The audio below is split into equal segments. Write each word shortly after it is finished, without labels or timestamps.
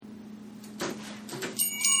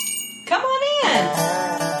ahead.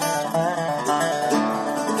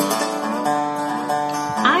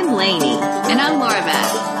 I'm Lainey. And I'm Laura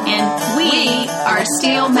Beth. And we are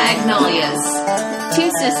Steel Magnolias. Two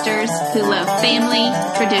sisters who love family,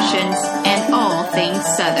 traditions, and all things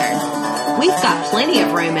Southern. We've got plenty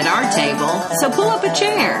of room at our table, so pull up a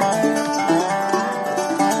chair.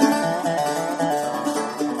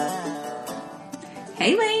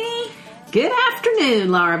 Hey, Lainey. Good afternoon,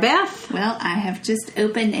 Laura Beth. Well, I have just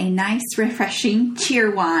opened a nice, refreshing cheer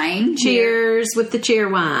wine. Cheers with the cheer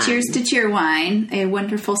wine. Cheers to cheer wine, a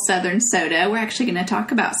wonderful Southern soda. We're actually going to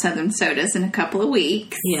talk about Southern sodas in a couple of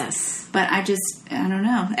weeks. Yes. But I don't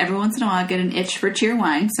know. Every once in a while I get an itch for cheer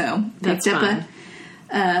wine, so That's picked up fine.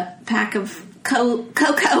 a pack of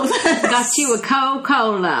Coca-Cola. Got you a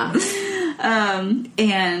Coca-Cola.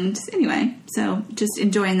 And anyway, so just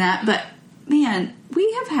enjoying that. But man,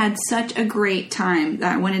 we have had such a great time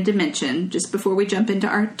that I wanted to mention just before we jump into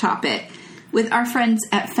our topic with our friends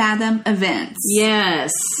at Fathom Events.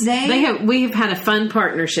 Yes. We've had a fun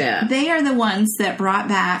partnership. They are the ones that brought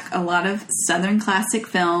back a lot of Southern classic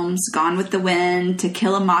films, Gone with the Wind, To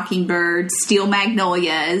Kill a Mockingbird, Steel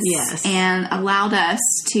Magnolias, Yes. and allowed us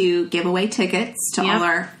to give away tickets to all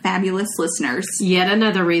our fabulous listeners. Yet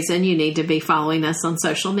another reason you need to be following us on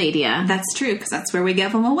social media. That's true, because that's where we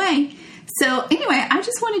give them away. So anyway, I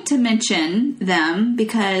just wanted to mention them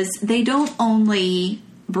because they don't only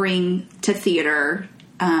bring to theater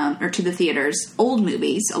or to the theaters old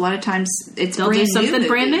movies. A lot of times it's They'll do something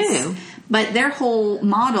brand new. But their whole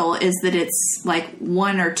model is that it's like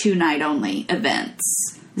 1 or 2 night only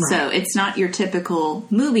events. Right. So it's not your typical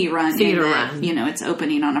movie run. Theater that, run. You know, it's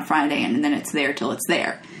opening on a Friday and then it's there till it's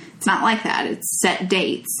there. It's not like that. It's set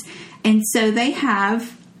dates. And so they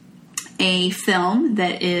have a film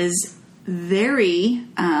that is very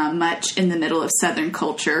much in the middle of Southern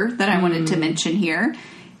culture that I wanted to mention here,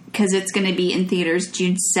 because it's going to be in theaters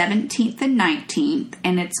June 17th and 19th,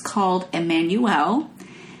 and it's called Emmanuel.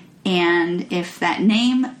 And if that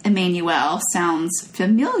name, Emmanuel, sounds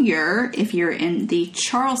familiar, if you're in the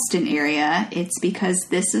Charleston area, it's because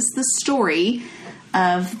this is the story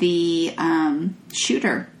of the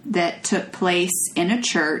shooter that took place in a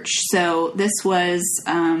church. So this was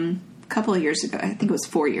a couple of years ago. I think it was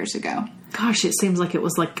 4 years ago. Gosh, it seems like it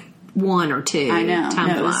was like 1 or 2. I know. Time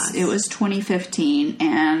No, flies. it was 2015,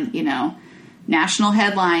 and, you know, national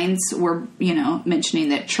headlines were, you know, mentioning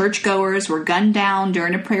that churchgoers were gunned down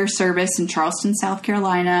during a prayer service in Charleston, South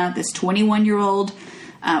Carolina. This 21-year-old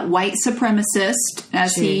white supremacist,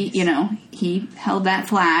 as he held that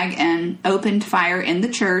flag and opened fire in the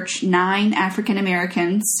church. 9 African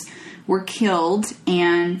Americans were killed,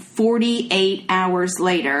 and 48 hours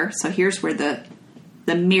later, so here's where the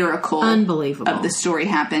miracle Unbelievable. of the story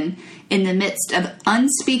happened. In the midst of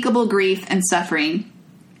unspeakable grief and suffering,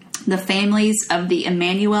 the families of the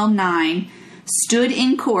Emmanuel 9 stood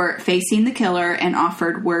in court facing the killer and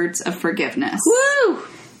offered words of forgiveness. Woo!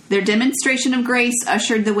 Their demonstration of grace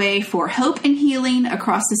ushered the way for hope and healing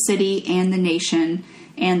across the city and the nation.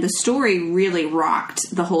 And the story really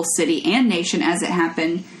rocked the whole city and nation as it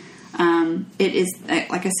happened. It is,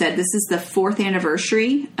 like I said, this is the 4th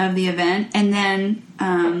anniversary of the event. And then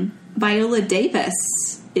Viola Davis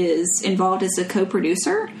is involved as a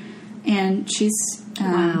co-producer. And she's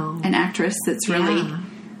an actress that's really...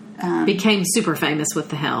 became super famous with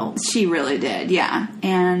the help. She really did, yeah.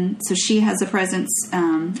 And so she has a presence.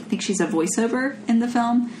 I think she's a voiceover in the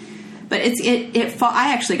film. But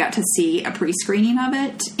I actually got to see a pre-screening of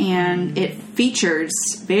it, and it features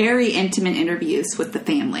very intimate interviews with the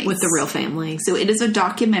families. With the real families. So it is a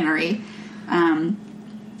documentary.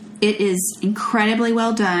 It is incredibly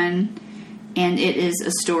well done, and it is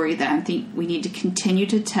a story that I think we need to continue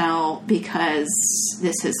to tell, because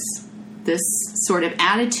this sort of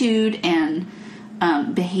attitude and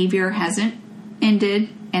behavior hasn't ended.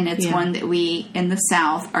 And it's one that we in the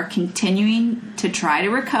South are continuing to try to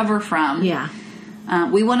recover from. Yeah.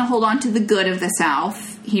 We want to hold on to the good of the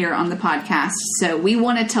South here on the podcast. So we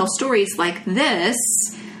want to tell stories like this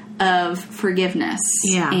of forgiveness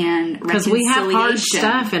and reconciliation. Because we have hard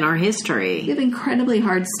stuff in our history. We have incredibly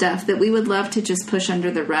hard stuff that we would love to just push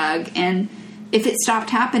under the rug. And if it stopped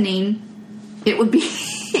happening, it would be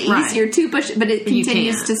easier to push. But it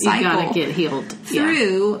continues to cycle. You got to get healed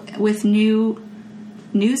through with new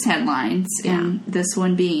news headlines, and this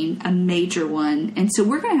one being a major one. And so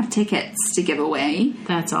we're going to have tickets to give away.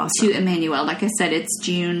 That's awesome. To Emmanuel. Like I said, it's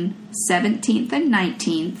June 17th and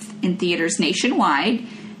 19th in theaters nationwide.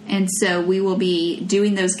 And so we will be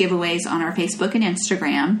doing those giveaways on our Facebook and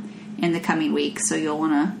Instagram in the coming weeks. So you'll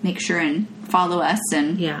want to make sure and follow us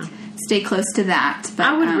and stay close to that. But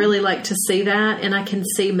I would really like to see that, and I can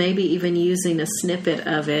see maybe even using a snippet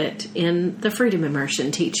of it in the Freedom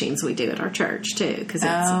Immersion teachings we do at our church, too, because it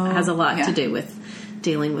has a lot to do with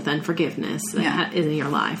dealing with unforgiveness in your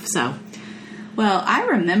life. So, well, I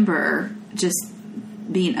remember just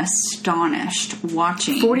being astonished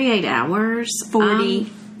watching 48 hours.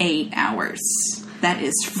 48 hours. That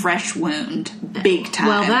is fresh wound, big time.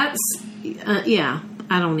 Well, that's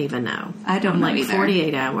I don't even know. I don't know like either.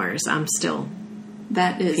 48 hours. I'm still.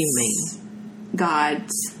 That is fuming.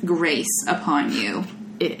 God's grace upon you.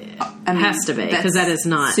 It has to be, because that is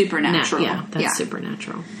not supernatural. That's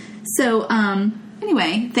supernatural. So,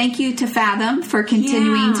 anyway, thank you to Fathom for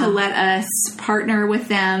continuing to let us partner with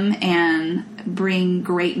them and bring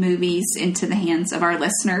great movies into the hands of our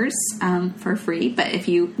listeners for free. But if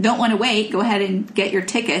you don't want to wait, go ahead and get your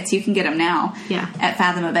tickets. You can get them now at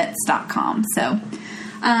fathomevents.com. So,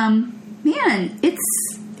 man,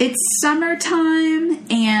 it's summertime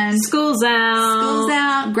and school's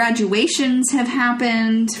out. Graduations have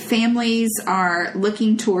happened. Families are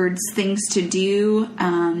looking towards things to do.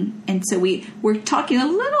 And so we're talking a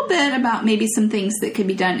little bit about maybe some things that could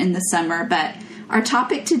be done in the summer. But our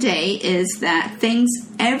topic today is that things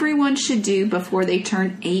everyone should do before they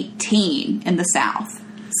turn 18 in the South.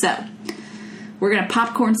 So we're going to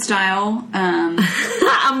popcorn style.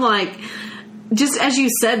 I'm like... Just as you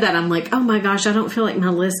said that, I'm like, oh my gosh, I don't feel like my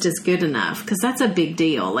list is good enough, because that's a big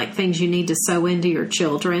deal. Like things you need to sew into your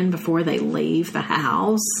children before they leave the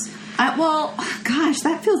house. Well, gosh,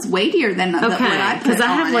 that feels weightier than what I put on it. Because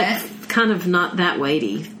I have kind of not that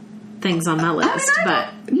weighty things on my list.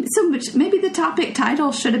 Maybe the topic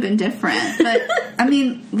title should have been different. But I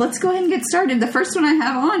mean, let's go ahead and get started. The first one I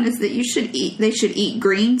have on is that they should eat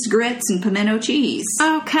greens, grits, and pimento cheese.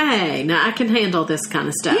 Okay, now I can handle this kind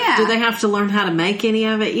of stuff. Yeah. Do they have to learn how to make any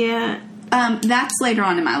of it yet? That's later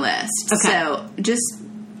on in my list. Okay. So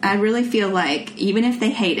I really feel like even if they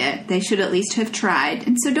hate it, they should at least have tried.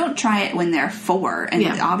 And so don't try it when they're 4.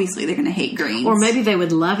 And obviously they're going to hate greens. Or maybe they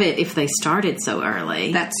would love it if they started so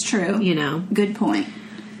early. That's true. Good point.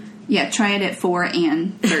 Yeah, try it at 4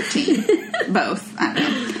 and 13. Both. I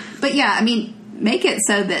don't know. But yeah, I mean, make it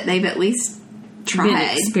so that they've at least tried.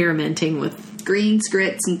 Been experimenting with greens,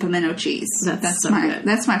 grits, and pimento cheese. That's good.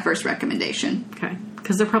 That's my first recommendation. Okay.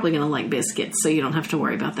 Because they're probably going to like biscuits, so you don't have to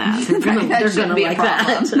worry about that. They're going to like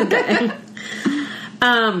that. Okay.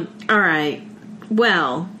 All right.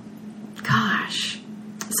 Well, gosh.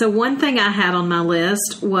 So one thing I had on my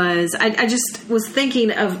list was I just was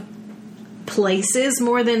thinking of places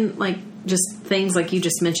more than like just things like you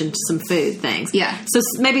just mentioned, some food things. Yeah. So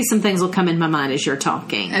maybe some things will come in my mind as you're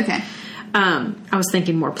talking. Okay. I was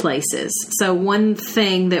thinking more places. So one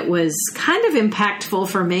thing that was kind of impactful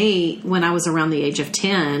for me when I was around the age of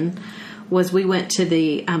 10 was we went to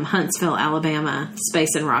the Huntsville, Alabama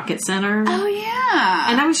Space and Rocket Center. Oh, yeah.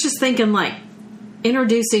 And I was just thinking, like,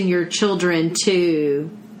 introducing your children to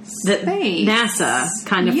the NASA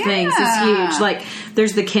kind of things is huge. Like,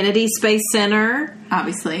 there's the Kennedy Space Center.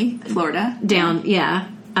 Obviously, Florida. Down,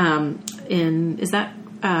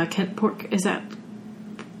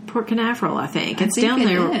 Port Canaveral, I think. It's down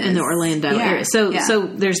there in the Orlando area. So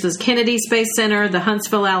there's this Kennedy Space Center, the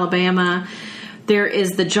Huntsville, Alabama. There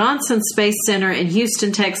is the Johnson Space Center in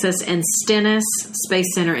Houston, Texas, and Stennis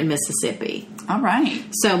Space Center in Mississippi. All right.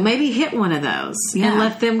 So maybe hit one of those and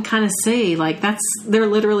let them kind of see, like, there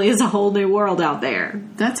literally is a whole new world out there.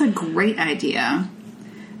 That's a great idea.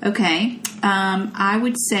 Okay. I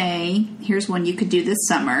would say, here's one you could do this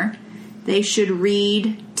summer. They should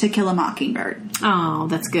read To Kill a Mockingbird. Oh,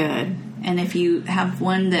 that's good. And if you have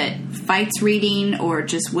one that fights reading or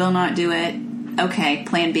just will not do it, okay,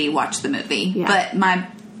 plan B, watch the movie. Yeah. But my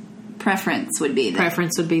preference would be that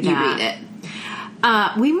you read it.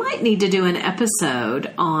 We might need to do an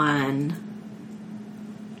episode on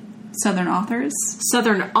Southern authors.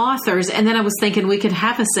 And then I was thinking we could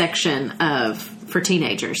have a section for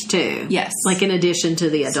teenagers too. Yes. Like in addition to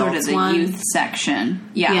the adults sort of the one. youth section.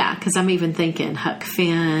 Yeah. Yeah, because I'm even thinking Huck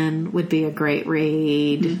Finn would be a great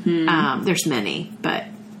read. Mm-hmm. There's many, but...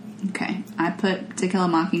 Okay. I put To Kill a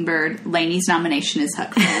Mockingbird. Lainey's nomination is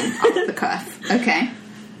Huck Finn off the cuff. Okay.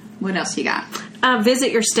 What else you got?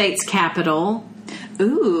 Visit your state's capital.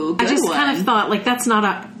 Ooh, good I just one. kind of thought, like, that's not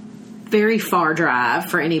a very far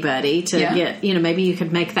drive for anybody to get, maybe you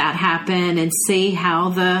could make that happen and see how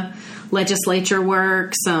the legislature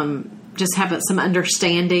works, just have some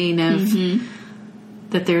understanding of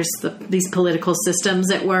that there's these political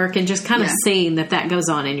systems at work, and just kind of seeing that goes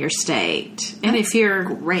on in your state. And if you're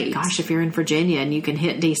great, if you're in Virginia and you can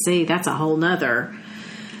hit DC, that's a whole nother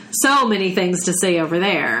so many things to see over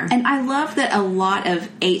there. And I love that a lot of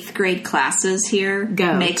 8th grade classes here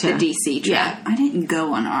make the DC trip. Yeah. I didn't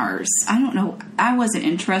go on ours. I don't know. I wasn't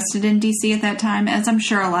interested in DC at that time, as I'm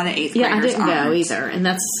sure a lot of 8th graders I didn't aren't. go either. And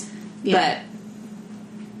that's, But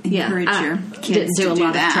encourage your kids didn't do to a do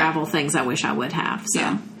lot that. of travel things I wish I would have. So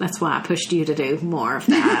Yeah. that's why I pushed you to do more of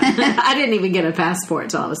that. I didn't even get a passport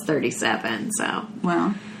until I was 37. So,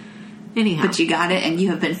 Well, anyhow. but you got it, and you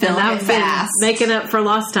have been and filling it I've been fast. making up for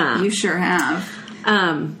lost time. You sure have.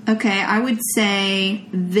 Okay, I would say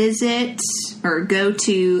visit or go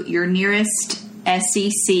to your nearest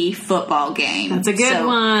SEC football game. That's a good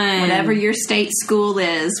one. Whatever your state school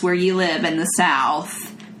is where you live in the South,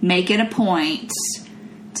 make it a point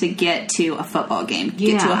to get to a football game.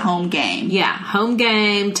 Get to a home game. Yeah, home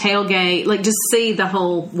game, tailgate, like just see the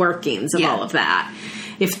whole workings of all of that.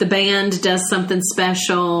 If the band does something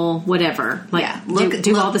special, whatever, like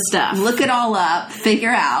do all the stuff. Look it all up, figure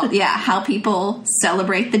out, how people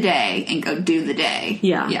celebrate the day and go do the day.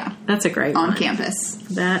 Yeah. That's a great one. On campus.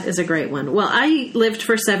 That is a great one. Well, I lived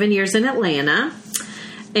for 7 years in Atlanta,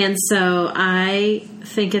 and so I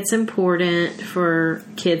think it's important for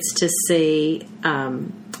kids to see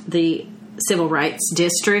the Civil Rights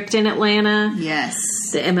District in Atlanta. Yes.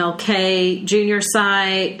 The MLK Junior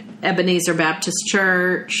Site, Ebenezer Baptist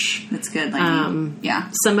Church. That's good, lady.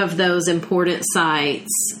 Some of those important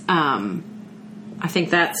sites. I think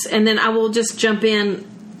that's... And then I will just jump in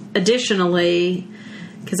additionally,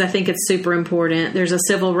 because I think it's super important. There's a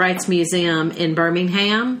Civil Rights Museum in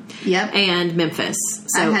Birmingham and Memphis.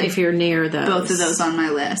 So if you're near those... Both of those on my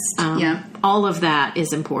list. All of that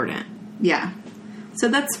is important. Yeah. So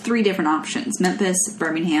that's 3 different options. Memphis,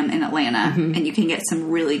 Birmingham, and Atlanta. And you can get some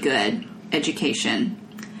really good education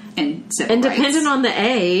in civil rights. Depending on the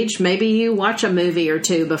age, maybe you watch a movie or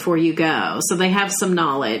 2 before you go. So they have some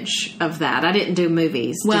knowledge of that. I didn't do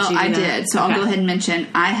movies. Well, did you do I did. So I'll go ahead and mention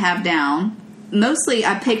I have down. Mostly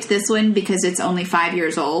I picked this one because it's only 5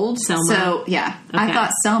 years old. Selma. So, I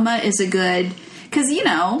thought Selma is a good... Because,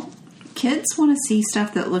 kids want to see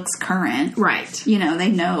stuff that looks current. Right.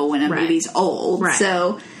 They know when a movie's old. Right.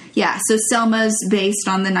 So, so Selma's based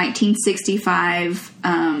on the 1965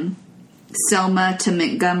 Selma to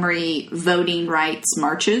Montgomery voting rights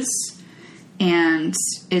marches. And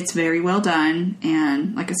it's very well done.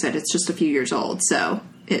 And like I said, it's just a few years old. So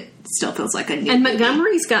it still feels like a new And movie.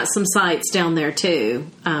 Montgomery's got some sites down there, too,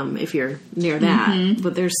 if you're near that.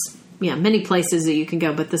 But there's, many places that you can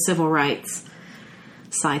go. But the civil rights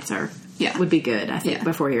sites would be good, I think,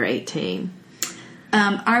 before you're 18.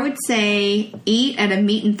 I would say eat at a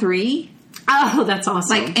meat and 3. Oh, that's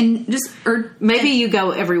awesome. Maybe you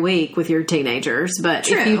go every week with your teenagers, but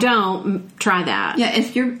if you don't, try that. Yeah,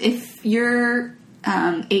 if you're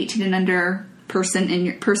 18 and under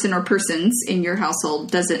person or persons in your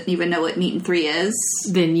household doesn't even know what meat and 3 is,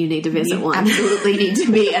 then you need to visit one. Absolutely need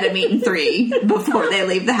to be at a meat and 3 before they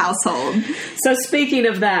leave the household. So speaking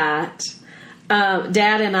of that,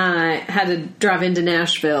 Dad and I had to drive into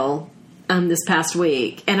Nashville this past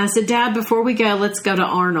week. And I said, Dad, before we go, let's go to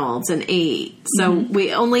Arnold's and eat. So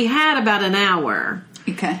we only had about an hour.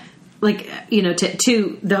 Okay.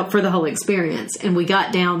 For the whole experience. And we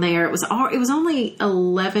got down there. It was only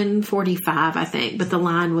 11:45, I think, but the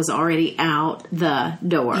line was already out the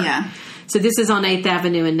door. Yeah. So this is on 8th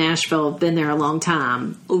Avenue in Nashville. Been there a long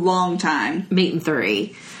time. Meat and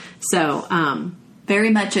 3. So, very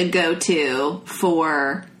much a go-to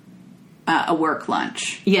for a work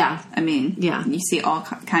lunch. Yeah. I mean, you see all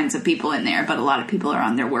kinds of people in there, but a lot of people are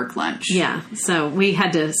on their work lunch. Yeah. So we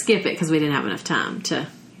had to skip it because we didn't have enough time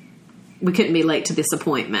we couldn't be late to this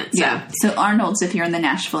appointment. So. Yeah. So Arnold's if you're in the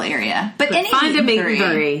Nashville area. But any find a meat and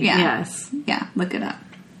 3. Yeah. Yes. Yeah. Look it up.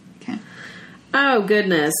 Okay. Oh,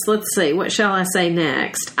 goodness. Let's see. What shall I say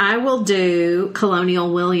next? I will do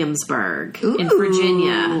Colonial Williamsburg in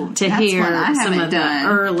Virginia to hear some of the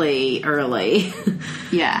early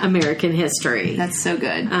American history. That's so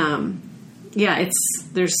good.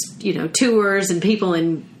 There's tours and people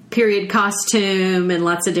in period costume and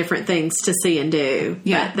lots of different things to see and do.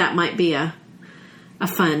 Yeah. But that might be a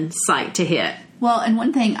fun site to hit. Well, and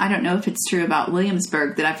one thing, I don't know if it's true about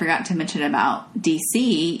Williamsburg that I forgot to mention about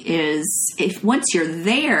D.C. is once you're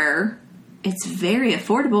there, it's very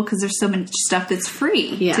affordable because there's so much stuff that's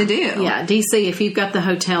free to do. Yeah, D.C., if you've got the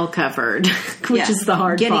hotel covered, which is the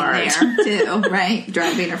hard part. Getting there, too, right?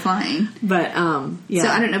 Driving or flying. But, So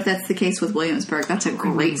I don't know if that's the case with Williamsburg. That's a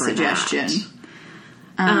great suggestion.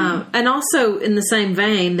 And also, in the same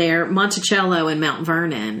vein there, Monticello and Mount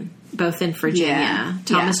Vernon, both in Virginia. Yeah.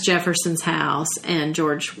 Thomas Jefferson's house and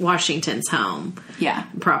George Washington's home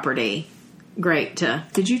property. great to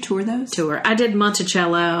Did you tour those? tour. I did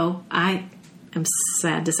Monticello. I am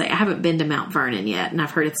sad to say I haven't been to Mount Vernon yet, and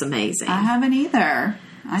I've heard it's amazing. I haven't either.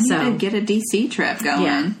 I need to get a DC trip going.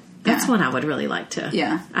 Yeah. That's one I would really like to.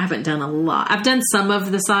 Yeah. I haven't done a lot. I've done some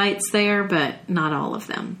of the sites there, but not all of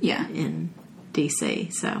them. Yeah. In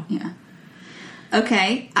DC, so. Yeah.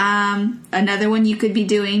 Okay. Another one you could be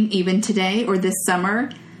doing even today or this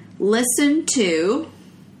summer. Listen to.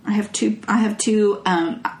 I have two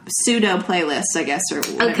pseudo playlists, I guess, or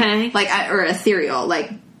whatever. Okay. Or ethereal.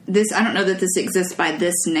 Like this, I don't know that this exists by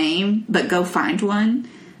this name, but go find one.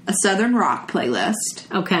 A Southern rock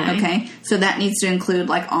playlist. Okay. Okay. So that needs to include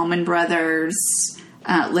like Allman Brothers,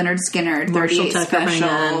 Leonard Skinner, 38 Special,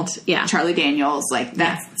 Band. Charlie Daniels, like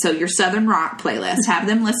that's so your Southern rock playlist. Have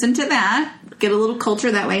them listen to that. Get a little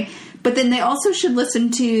culture that way. But then they also should listen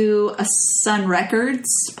to a Sun Records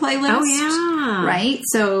playlist. Oh yeah. Right?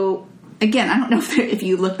 So again, I don't know if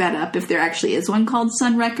you look that up, if there actually is one called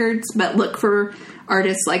Sun Records, but look for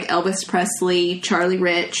artists like Elvis Presley, Charlie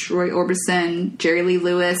Rich, Roy Orbison, Jerry Lee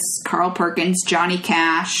Lewis, Carl Perkins, Johnny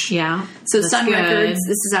Cash. Yeah. So Sun Records,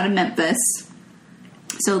 this is out of Memphis.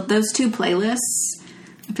 So those two playlists,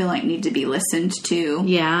 I feel like need to be listened to.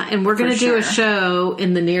 Yeah, and we're going to do a show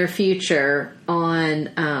in the near future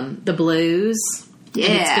on the blues. Yeah.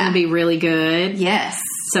 And it's going to be really good. Yes.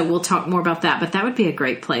 So we'll talk more about that, but that would be a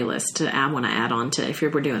great playlist to want to add on to if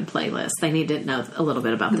we're doing playlists. They need to know a little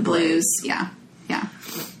bit about the blues. Yeah. Yeah.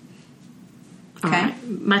 All Okay. right.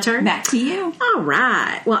 My turn? Back to you. All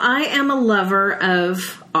right. Well, I am a lover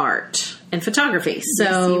of art and photography. So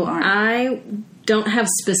Yes, you are. I don't have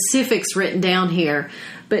specifics written down here,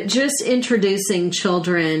 but just introducing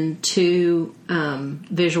children to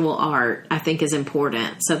visual art, I think, is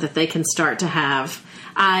important so that they can start to have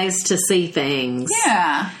eyes to see things.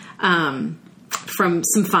 Yeah. From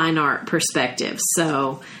some fine art perspectives.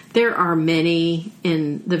 So there are many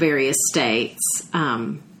in the various states.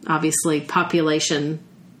 Obviously, population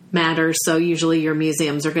matters, so usually your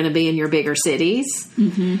museums are going to be in your bigger cities.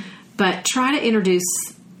 Mm-hmm. But try to introduce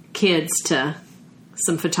kids to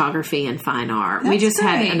some photography and fine art. We just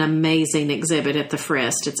had an amazing exhibit at the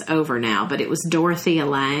Frist. It's over now, but it was Dorothea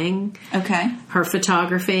Lange. Okay. Her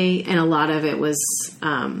photography, and a lot of it was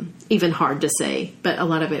even hard to see, but a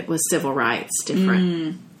lot of it was civil rights,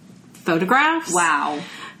 different photographs. Wow.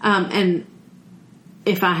 And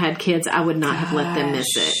if I had kids, I would not have let them miss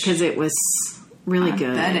it because it was really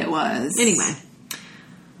good. I bet it was. Anyway.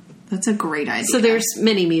 That's a great idea. So there's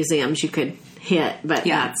many museums you could hit, but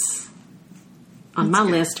that's on my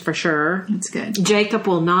list for sure. That's good. Jacob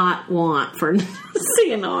will not want for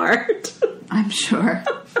seeing art. I'm sure.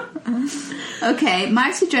 Okay,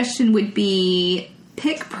 my suggestion would be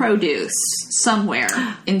pick produce somewhere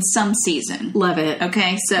in some season. Love it.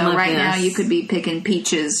 Okay, so Love right this. now you could be picking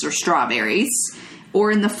peaches or strawberries. Or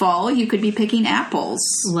in the fall, you could be picking apples.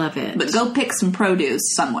 Love it. But go pick some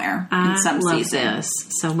produce somewhere in some love season. This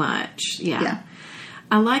so much. Yeah.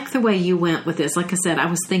 I like the way you went with this. Like I said, I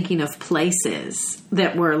was thinking of places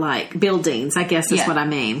that were like buildings, I guess is what I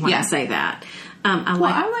mean when I say that. I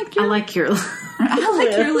like your I like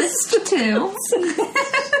your list too.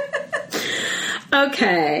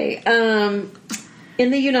 Okay. In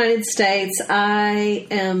the United States, I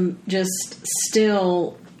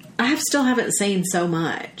still haven't seen so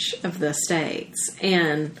much of the states.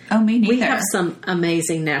 And me neither. we have some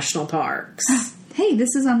amazing national parks. Hey,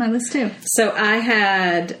 this is on my list too. So I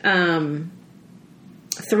had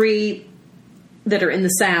 3 that are in the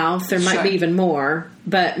South. There might be even more.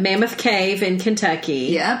 But Mammoth Cave in Kentucky.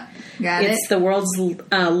 Yep. Got It's the world's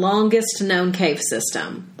longest known cave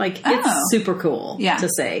system. Like, it's super cool to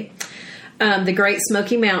see. The Great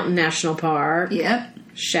Smoky Mountain National Park. Yep.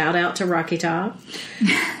 Shout out to Rocky Top.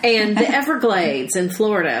 And the Everglades in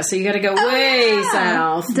Florida. So you got to go way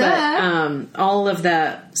south. Duh. But all of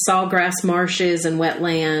the sawgrass marshes and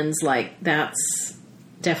wetlands, like, that's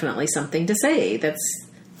definitely something to see. That's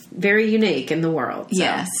very unique in the world. So.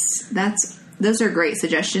 Yes. Those are great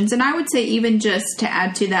suggestions. And I would say even just to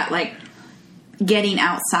add to that, like, getting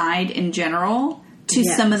outside in general to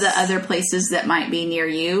some of the other places that might be near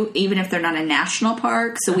you, even if they're not a national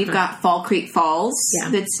park. So we've got Fall Creek Falls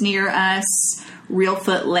that's near us,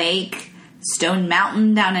 Reelfoot Lake, Stone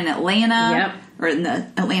Mountain down in Atlanta or in the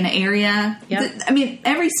Atlanta area. I mean,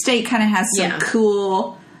 every state kind of has some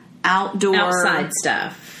cool outside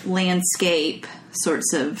stuff, landscape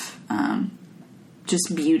sorts of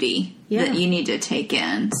just beauty that you need to take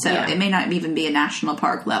in. So it may not even be a national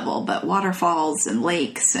park level, but waterfalls and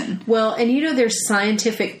lakes and there's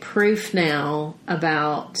scientific proof now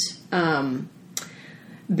about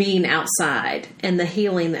being outside and the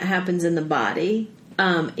healing that happens in the body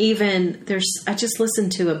I just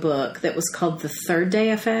listened to a book that was called The Third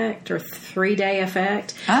Day Effect or 3 Day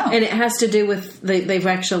Effect. Oh. And it has to do with, they've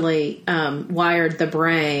actually wired the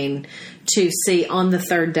brain to see on the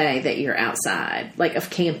third day that you're outside, like of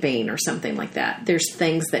camping or something like that. There's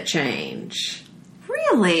things that change.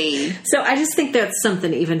 Really? So I just think that's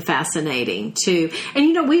something even fascinating too.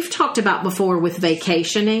 And we've talked about before with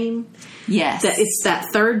vacationing. Yes. That it's that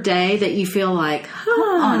third day that you feel like,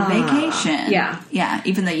 on vacation. Yeah. Yeah,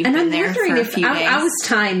 even though you've been there for a few days. I was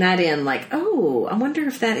tying that in like, I wonder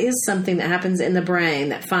if that is something that happens in the brain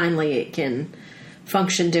that finally it can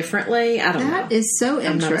function differently. I don't know. That is so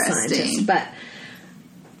interesting. I'm not a scientist, but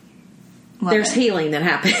there's healing that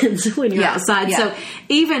happens when you're outside. Yeah. So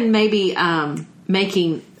even maybe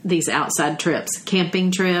making these outside trips,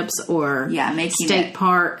 camping trips or making state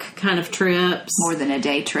park kind of trips. More than a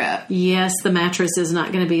day trip. Yes, the mattress is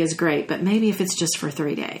not going to be as great, but maybe if it's just for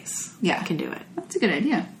 3 days, I can do it. That's a good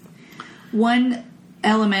idea. One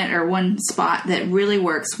element or one spot that really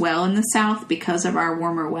works well in the South because of our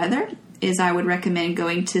warmer weather is I would recommend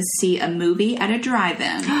going to see a movie at a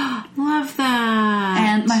drive-in. Love that.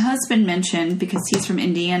 And my husband mentioned, because he's from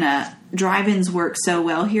Indiana, drive-ins work so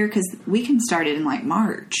well here because we can start it in like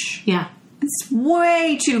March. Yeah. It's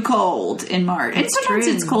way too cold in March. And sometimes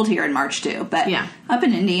it's cold here in March too. But up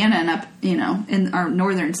in Indiana and up, in our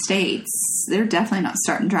northern states, they're definitely not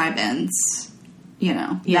starting drive-ins,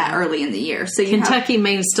 that early in the year. So Kentucky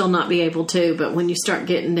may still not be able to, but when you start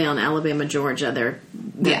getting down Alabama, Georgia, they're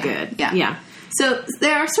good. Yeah. So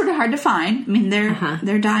they are sort of hard to find. I mean,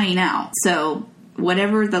 they're dying out. So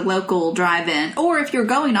whatever the local drive-in, or if you're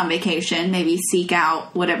going on vacation, maybe seek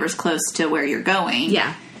out whatever's close to where you're going.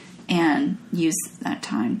 Yeah. And use that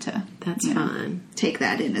time to fun. Take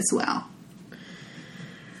that in as well.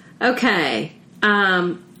 Okay.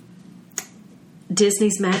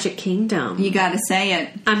 Disney's Magic Kingdom. You got to say it.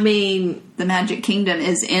 I mean, the Magic Kingdom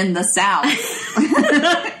is in the South.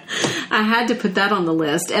 I had to put that on the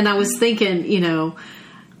list. And I was thinking,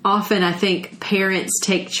 often I think parents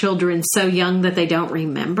take children so young that they don't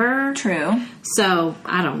remember. True. So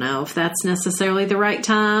I don't know if that's necessarily the right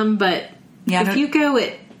time, but if you go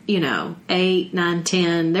at, 8, 9,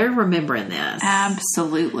 10, they're remembering this.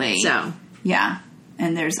 Absolutely. So. Yeah.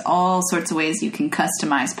 And there's all sorts of ways you can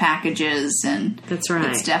customize packages. And that's right.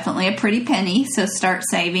 It's definitely a pretty penny. So start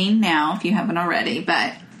saving now if you haven't already.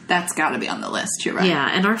 But that's got to be on the list. You're right. Yeah.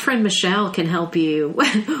 And our friend Michelle can help you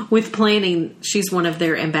with planning. She's one of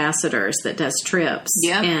their ambassadors that does trips.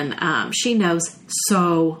 Yep. And she knows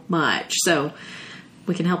so much. So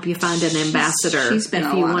we can help you find an ambassador if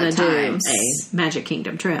you want to do a Magic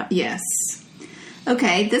Kingdom trip. Yes.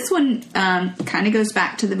 Okay, this one kind of goes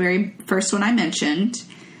back to the very first one I mentioned.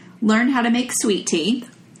 Learn how to make sweet tea.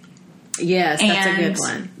 Yes, that's a good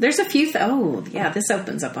one. There's a few... this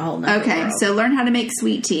opens up a whole nother world. So learn how to make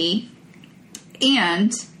sweet tea.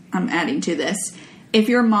 And, I'm adding to this, if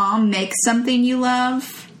your mom makes something you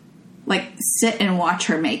love, like, sit and watch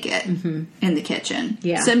her make it in the kitchen.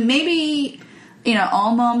 Yeah. So maybe,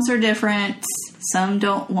 all moms are different. Some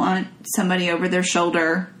don't want somebody over their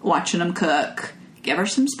shoulder watching them cook. Give her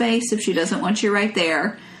some space if she doesn't want you right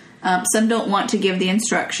there. Some don't want to give the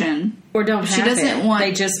instruction. Or don't have it.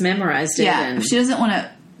 They just memorized it. Yeah, if she doesn't want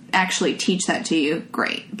to actually teach that to you,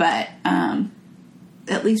 great. But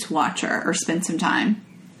at least watch her or spend some time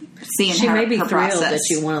seeing she her may be her thrilled process. that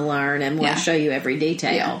you want to learn and want to show you every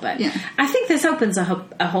detail. Yeah. But I think this opens a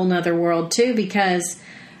whole nother world, too, because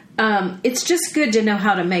it's just good to know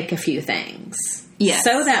how to make a few things. Yes.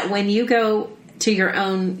 So that when you go to your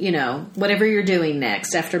own, whatever you're doing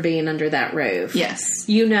next after being under that roof. Yes.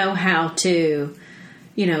 You know how to,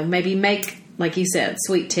 maybe make, like you said,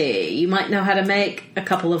 sweet tea. You might know how to make a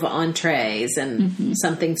couple of entrees and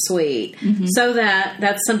something sweet. Mm-hmm. So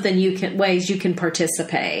that's something ways you can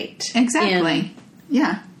participate. Exactly.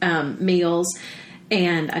 In, meals.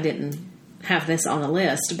 And I didn't have this on a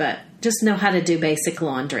list, but just know how to do basic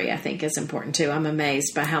laundry, I think, is important too. I'm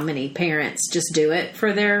amazed by how many parents just do it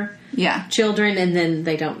for their children and then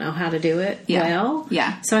they don't know how to do it well.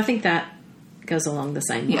 Yeah. So I think that goes along the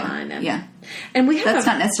same line. And, and we have that's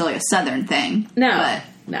not necessarily a Southern thing. No.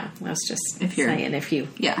 But I was just saying if you...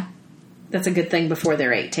 Yeah. That's a good thing before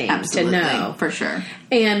they're 18 Absolutely, to know. For sure.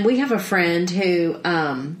 And we have a friend who...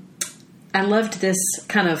 I loved this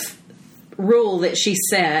kind of rule that she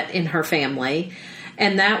set in her family.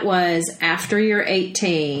 And that was after you're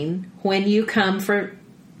 18, when you come for,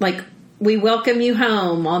 we welcome you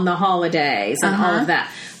home on the holidays and all of that.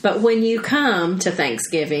 But when you come to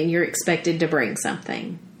Thanksgiving, you're expected to bring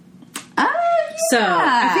something. So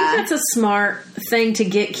I think that's a smart thing to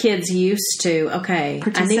get kids used to. Okay,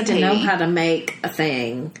 I need to know how to make a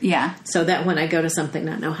thing. Yeah. So that when I go to something,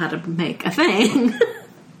 I know how to make a thing.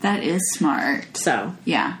 That is smart. So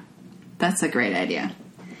yeah, that's a great idea.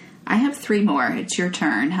 I have 3 more. It's your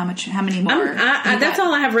turn. How many more? That's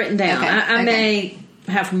all I have written down. Okay. I may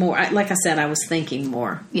have more. Like I said, I was thinking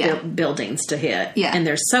more buildings to hit. Yeah. And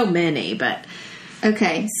there's so many, but...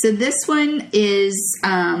 Okay, so this one is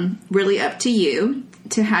really up to you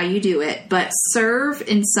to how you do it, but serve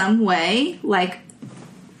in some way, like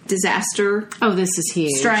disaster. Oh, this is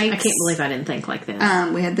huge. Strikes. I can't believe I didn't think like this.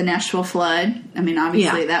 We had the Nashville flood. I mean,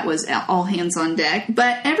 obviously that was all hands on deck,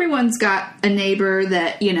 but everyone's got a neighbor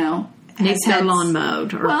that, needs their lawn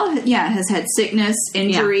mowed. Has had sickness,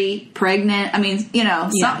 injury, pregnant. I mean,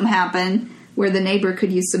 something happened where the neighbor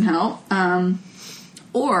could use some help.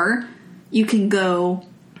 Or you can go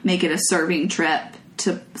make it a serving trip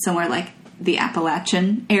to somewhere like the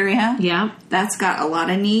Appalachian area. Yeah. That's got a lot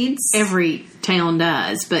of needs. Every town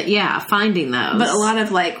does, but finding those. But a lot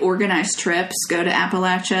of organized trips go to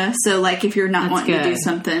Appalachia. So if you're not wanting to do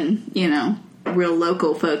something, real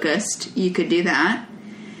local focused, you could do that.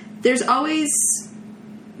 There's always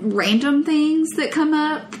random things that come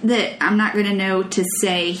up that I'm not going to know to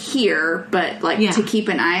say here, but to keep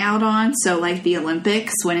an eye out on. So the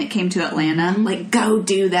Olympics, when it came to Atlanta, go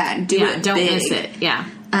do that. Do it don't big. miss it. Yeah.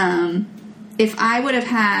 If I would have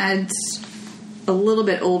had a little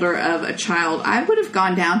bit older of a child, I would have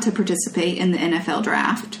gone down to participate in the NFL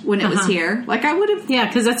draft when it was here. I would have... Yeah,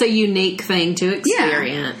 because that's a unique thing to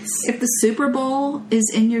experience. Yeah. If the Super Bowl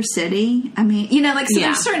is in your city, I mean,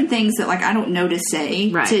 there's certain things that, I don't know to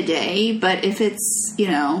say today, but if it's,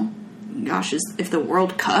 if the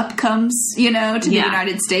World Cup comes, to the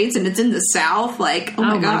United States and it's in the South, oh my gosh.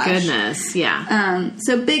 Oh my goodness, yeah.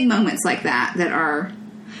 So big moments like that are...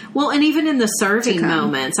 Well, and even in the serving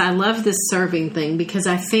moments, I love this serving thing because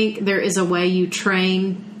I think there is a way you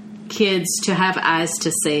train kids to have eyes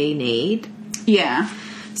to see need. Yeah.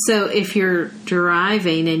 So if you're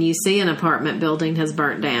driving and you see an apartment building has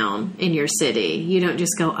burnt down in your city, you don't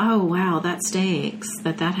just go, oh, wow, that stinks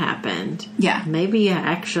that happened. Yeah. Maybe you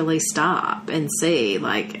actually stop and see,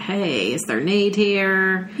 hey, is there need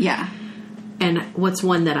here? Yeah. And what's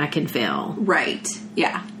one that I can fill? Right.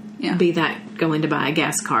 Yeah. Yeah. Be that going to buy a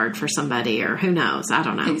gas card for somebody or who knows. I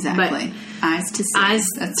don't know. Exactly. But eyes to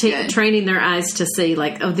see. That's good. Training their eyes to see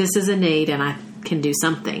this is a need and I can do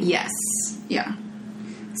something. Yes. Yeah.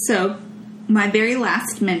 So my very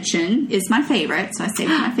last mention is my favorite. So I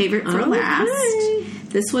saved my favorite for last.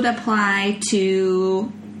 This would apply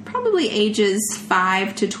to probably ages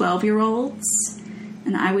 5 to 12-year-olds.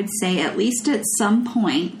 And I would say at least at some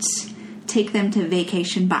point... take them to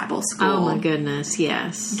Vacation Bible School. Oh, my goodness,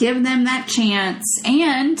 yes. Give them that chance.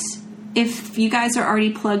 And if you guys are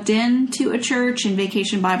already plugged in to a church and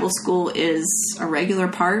Vacation Bible School is a regular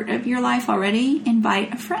part of your life already,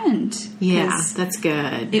 invite a friend. Yeah, that's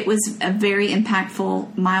good. It was a very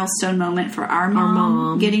impactful milestone moment for our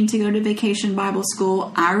mom getting to go to Vacation Bible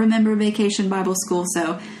School. I remember Vacation Bible School,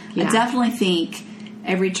 so I definitely think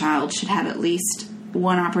every child should have at least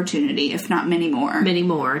one opportunity, if not many more,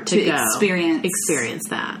 to go experience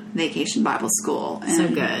that Vacation Bible School. And so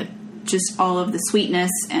good, just all of the sweetness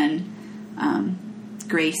and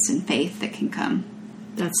grace and faith that can come.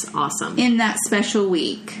 That's awesome in that special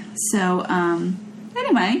week. So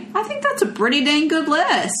anyway, I think that's a pretty dang good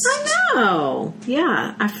list. I know.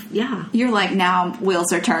 Yeah. You're now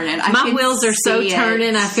wheels are turning. My wheels are so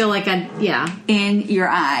turning. I feel like in your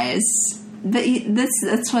eyes.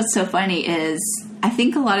 That's what's so funny is I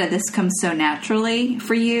think a lot of this comes so naturally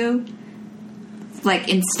for you,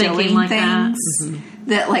 instilling things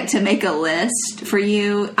that to make a list for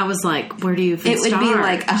you. I was where do you even start? It would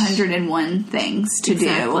be 101 things to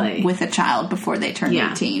do with a child before they turn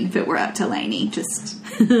 18 if it were up to Lainey, just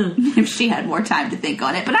if she had more time to think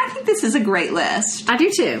on it. But I think this is a great list. I do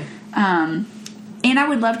too. And I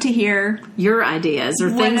would love to hear your ideas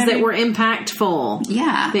or things that were impactful.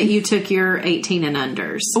 Yeah. That you took your 18 and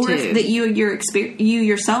unders or to. That you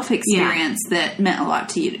yourself experienced that meant a lot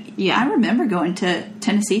to you. Yeah. I remember going to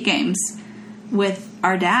Tennessee games with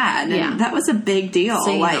our dad. And that was a big deal.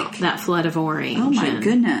 That flood of orange. Oh my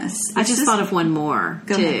goodness. I just thought of one more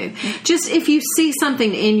too. Ahead. Just if you see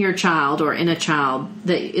something in your child or in a child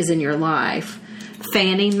that is in your life,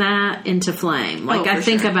 fanning that into flame. I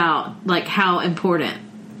think about how important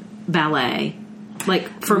ballet,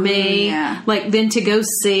 for me, then to go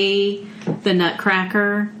see the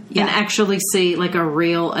Nutcracker and actually see a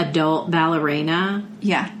real adult ballerina.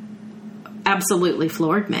 Yeah. Absolutely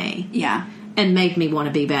floored me. Yeah. and made me want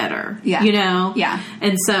to be better. Yeah. You know? Yeah.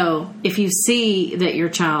 And so if you see that your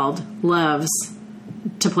child loves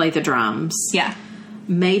to play the drums, yeah,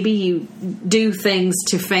 maybe you do things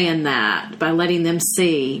to fan that by letting them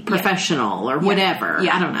see professional or whatever.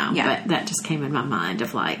 Yeah. I don't know. Yeah. But that just came in my mind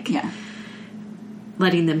of like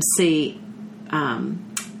letting them see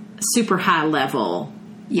super high level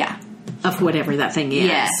of whatever that thing is.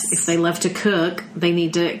 Yes. If they love to cook, they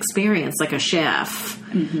need to experience like a chef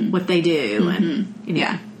what they do. And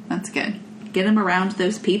yeah, that's good. Get them around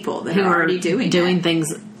those people that are already doing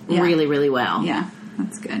things really, really well. Yeah,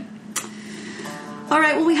 that's good. All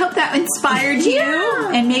right, well, we hope that inspired you.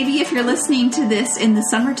 And maybe if you're listening to this in the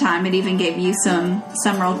summertime, it even gave you some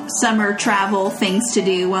summer travel things to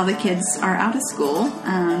do while the kids are out of school,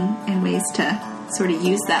 and ways to sort of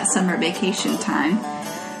use that summer vacation time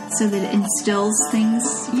so that it instills things.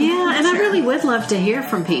 Yeah, and I really would love to hear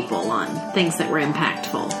from people on things that were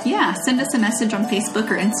impactful. Yeah, send us a message on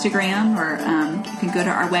Facebook or Instagram, or you can go to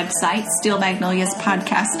our website,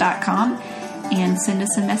 steelmagnoliaspodcast.com, and send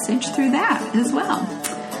us a message through that as well.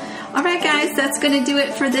 All right, guys, that's going to do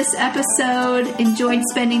it for this episode. Enjoyed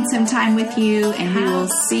spending some time with you, and we will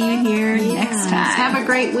see you here next time. Have a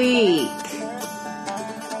great week.